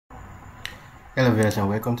Hello viewers and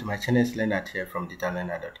welcome to my channel. It's Leonard here from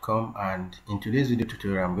decentralized.com, and in today's video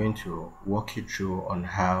tutorial I'm going to walk you through on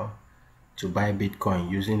how to buy Bitcoin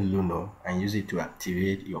using Luno and use it to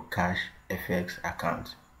activate your CashFX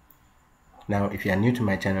account. Now if you are new to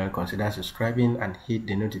my channel, consider subscribing and hit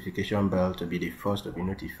the notification bell to be the first to be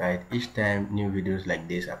notified each time new videos like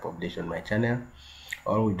this are published on my channel.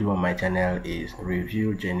 All we do on my channel is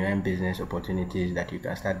review genuine business opportunities that you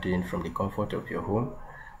can start doing from the comfort of your home.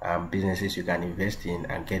 Businesses you can invest in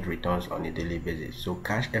and get returns on a daily basis. So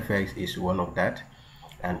CashFX is one of that,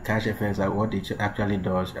 and CashFX, what it actually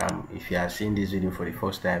does, if you are seeing this video for the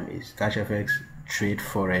first time, is CashFX trade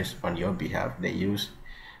forex on your behalf. They use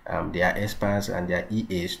their experts and their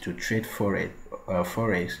EAs to trade forex,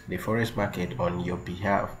 the forex market on your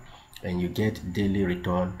behalf, and you get daily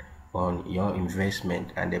return on your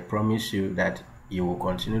investment, and they promise you that you will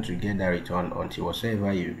continue to get that return until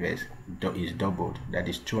whatsoever you invest is doubled. That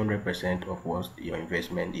is 200% of what your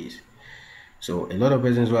investment is. So a lot of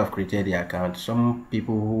persons who have created the account, some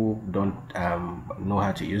people who don't know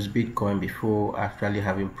how to use Bitcoin before actually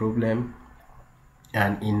having problem.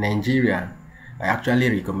 And in Nigeria, I actually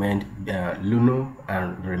recommend Luno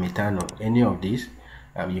and Remitano. Any of these,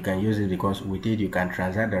 you can use it because with it you can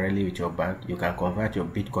transact directly with your bank. You can convert your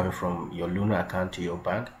Bitcoin from your Luno account to your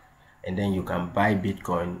bank, and then you can buy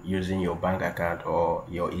Bitcoin using your bank account or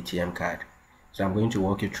your ATM card. So I'm going to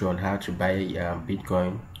walk you through on how to buy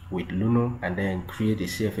Bitcoin with Luno and then create a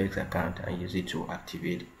CFX account and use it to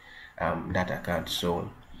activate that account. So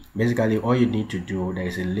basically all you need to do, there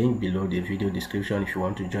is a link below the video description if you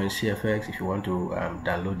want to join CFX, if you want to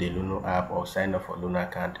download the Luno app or sign up for Luno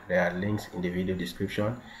account. There are links in the video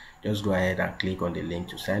description. Just go ahead and click on the link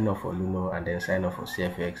to sign up for Luno and then sign up for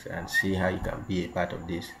CFX and see how you can be a part of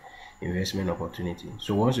this investment opportunity.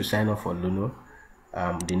 So once you sign up for Luno,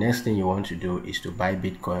 the next thing you want to do is to buy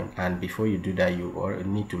Bitcoin, and before you do that you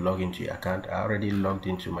need to log into your account. I already logged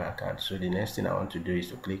into my account, so the next thing I want to do is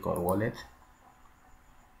to click on wallet.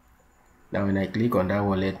 Now when I click on that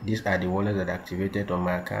wallet, these are the wallets that are activated on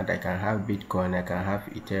my account. I can have Bitcoin, I can have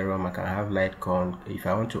Ethereum, I can have Litecoin. If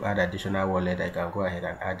I want to add additional wallet, I can go ahead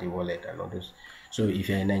and add the wallet and all those. So if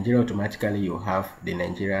you're in Nigeria, automatically you have the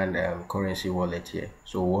Nigerian currency wallet here.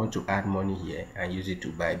 So we want to add money here and use it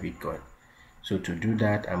to buy Bitcoin. So to do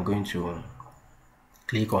that, I'm going to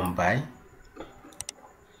click on buy,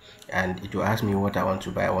 and it will ask me what I want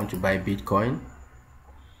to buy. I want to buy Bitcoin,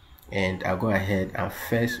 and I'll go ahead and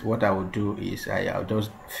first what I will do is I'll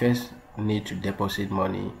just first need to deposit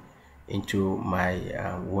money into my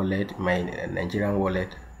wallet, my Nigerian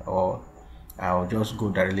wallet, or I'll just go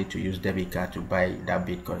directly to use debit card to buy that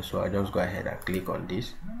Bitcoin. So I'll just go ahead and click on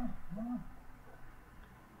this,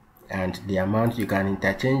 and the amount you can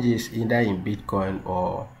interchange is either in Bitcoin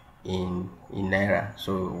or in Naira,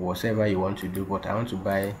 so whatever you want to do. But I want to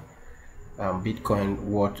buy Bitcoin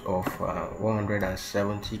worth of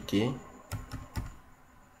 170k.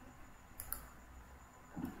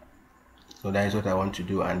 So that is what I want to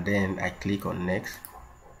do, and then I click on next.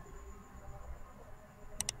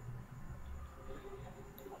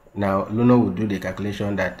 Now Luno will do the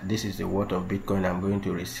calculation that this is the worth of Bitcoin I'm going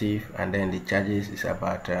to receive, and then the charges is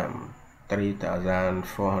about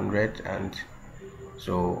 3,400, and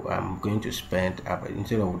so I'm going to spend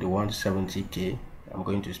instead of the 170k, I'm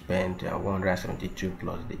going to spend 172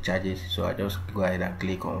 plus the charges. So I just go ahead and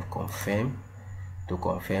click on confirm to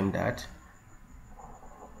confirm that.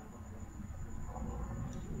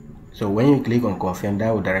 So when you click on confirm,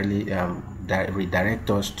 that will directly redirect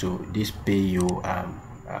us to this pay you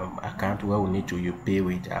account where we need to pay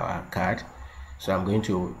with our card. So I'm going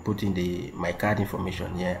to put in my card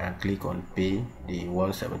information here and click on pay the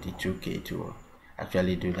 172k to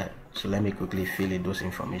actually do that. So let me quickly fill in those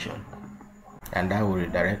information, and that will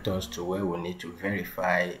redirect us to where we need to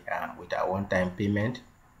verify with our one-time payment.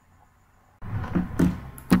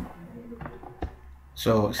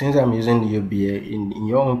 So since I'm using UBA, in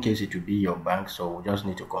your own case it will be your bank, so we just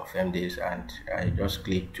need to confirm this, and I just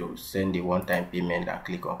click to send the one-time payment and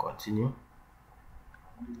click on continue.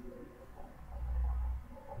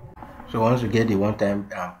 So once you get the one-time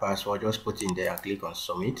password, just put in there and click on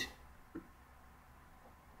submit.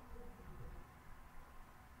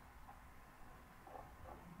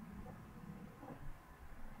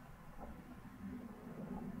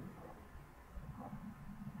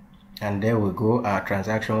 And there we go, our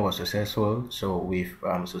transaction was successful. So we've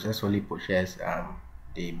successfully purchased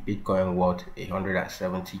the Bitcoin worth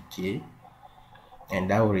 170k, and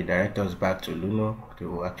that will redirect us back to Luno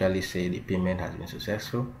to actually say the payment has been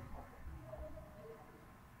successful.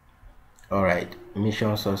 All right,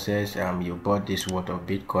 mission success. You bought this worth of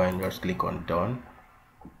Bitcoin. Just click on done.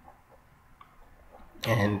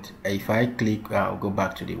 And if I click go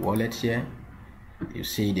back to the wallet here, you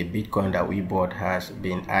see the Bitcoin that we bought has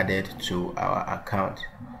been added to our account.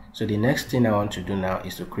 So the next thing I want to do now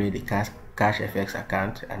is to create the CashFX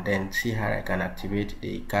account and then see how I can activate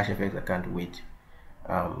the CashFX account with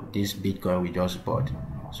this Bitcoin we just bought.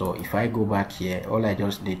 So if I go back here, all I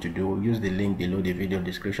just need to do, use the link below the video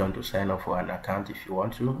description to sign up for an account if you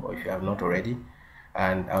want to, or if you have not already.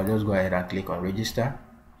 And I'll just go ahead and click on register.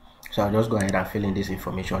 So I'll just go ahead and fill in this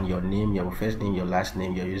information: your name, your first name, your last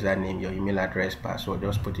name, your username, your email address, password.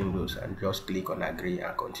 Just put in those and just click on agree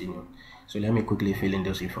and continue. So let me quickly fill in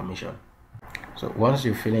those information. So once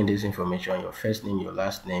you fill in this information, your first name, your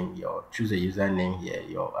last name, choose a username here,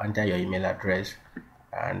 enter your email address,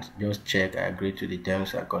 and just check I agree to the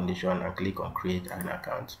terms and condition and click on create an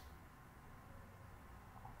account.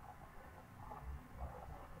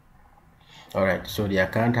 Alright, so the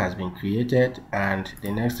account has been created, and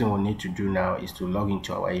the next thing we need to do now is to log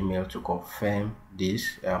into our email to confirm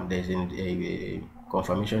this. There's a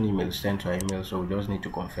confirmation email sent to our email, so we just need to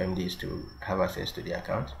confirm this to have access to the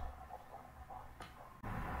account.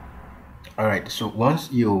 Alright, so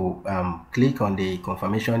once you click on the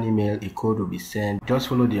confirmation email, a code will be sent. Just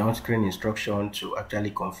follow the on-screen instruction to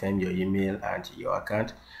actually confirm your email and your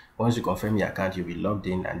account. Once you confirm your account, you'll be logged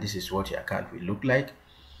in, and this is what your account will look like.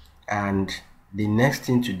 And the next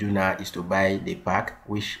thing to do now is to buy the pack,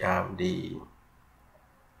 which the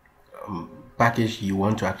package you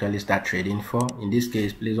want to actually start trading for. In this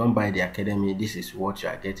case, please don't buy the academy. This is what you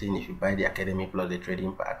are getting if you buy the academy plus the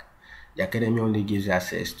trading pack. The academy only gives you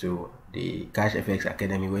access to the CashFX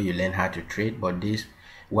Academy, where you learn how to trade, but this,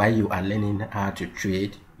 while you are learning how to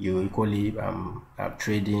trade, you equally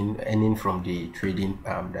earning from the trading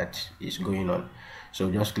that is going on.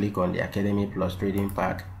 So just click on the academy plus trading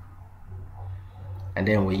pack, and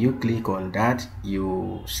then when you click on that,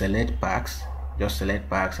 you select packs. Just select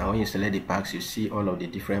packs, and when you select the packs, you see all of the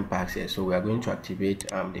different packs here. So we are going to activate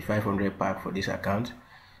the 500 pack for this account.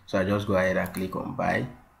 So I just go ahead and click on buy,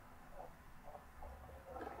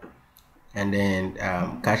 and then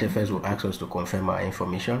CashFX will ask us to confirm our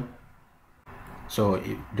information. So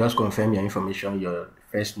just confirm your information: your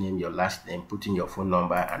first name, your last name, put in your phone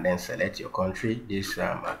number, and then select your country. This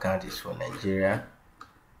account is for Nigeria,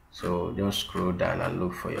 so just scroll down and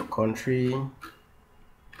look for your country and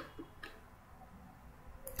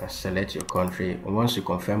select your country. Once you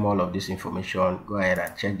confirm all of this information, go ahead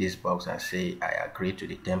and check this box and say I agree to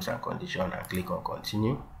the terms and conditions, and click on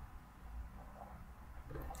continue.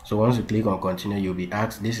 So once you click on continue, you'll be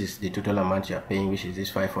asked, this is the total amount you are paying, which is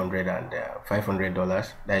this $500.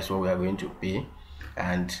 That is what we are going to pay,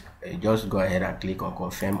 and just go ahead and click on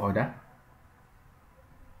confirm order.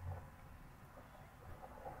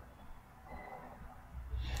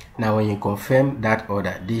 Now when you confirm that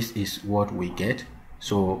order, this is what we get.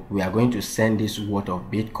 So we are going to send this worth of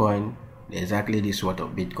Bitcoin, exactly this worth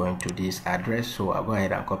of Bitcoin, to this address. So I'll go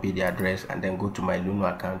ahead and copy the address and then go to my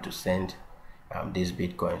Luno account to send this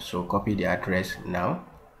Bitcoin. So copy the address now.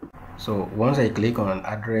 So once I click on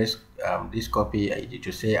address, this copy, it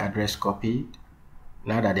will say address copied.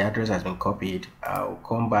 Now that the address has been copied, I'll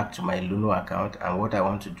come back to my Luno account, and what I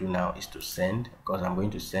want to do now is to send, because I'm going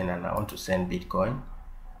to send, and I want to send Bitcoin.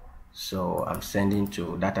 So I'm sending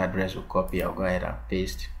to that address will copy. I'll go ahead and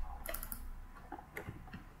paste.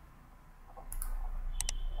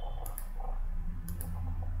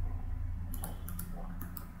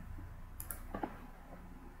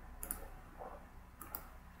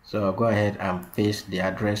 So I'll go ahead and paste the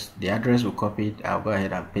address. The address will copy it. I'll go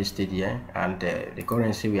ahead and paste it here, and the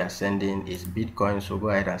currency we are sending is Bitcoin. So go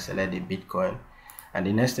ahead and select the Bitcoin. And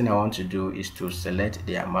the next thing I want to do is to select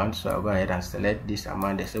the amount. So I'll go ahead and select this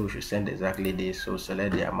amount. They say we should send exactly this, so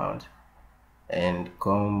select the amount and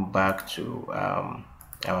come back to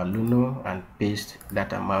our Luno and paste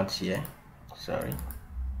that amount here. Sorry.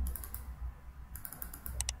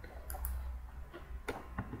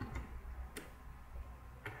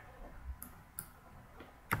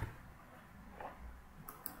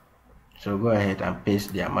 So go ahead and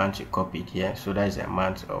paste the amount you copied here. So that is the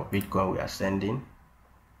amount of Bitcoin we are sending.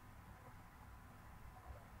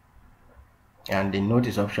 And the note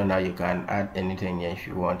is optional. You can add anything here if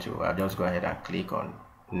you want to. I'll just go ahead and click on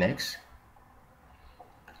next,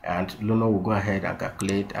 and Luno will go ahead and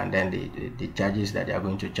calculate, and then the charges that they are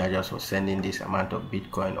going to charge us for sending this amount of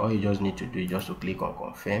Bitcoin. All you just need to do is just to click on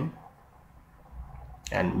confirm,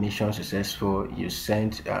 and mission successful. You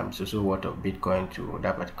sent so worth of Bitcoin to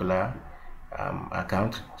that particular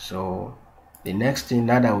account. So the next thing,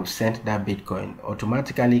 now that we've sent that Bitcoin,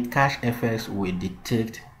 automatically CashFX will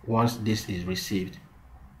detect once this is received.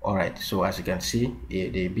 All right, so as you can see,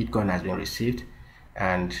 the Bitcoin has been received,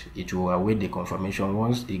 and it will await the confirmation.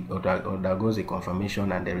 Once it undergoes a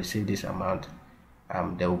confirmation and they receive this amount,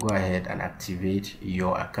 they will go ahead and activate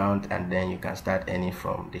your account, and then you can start earning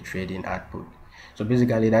from the trading output. So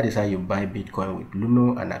basically, that is how you buy Bitcoin with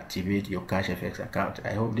Luno and activate your CashFX account.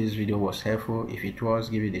 I hope this video was helpful. If it was,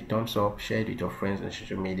 give it a thumbs up, share it with your friends on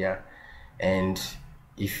social media. And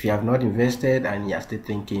if you have not invested and you are still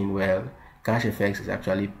thinking, well, CashFX is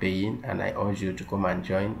actually paying and I urge you to come and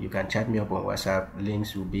join, you can chat me up on WhatsApp.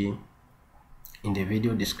 Links will be in the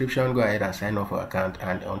video description. Go ahead and sign up for account,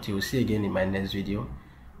 and until we see again in my next video,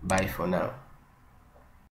 bye for now.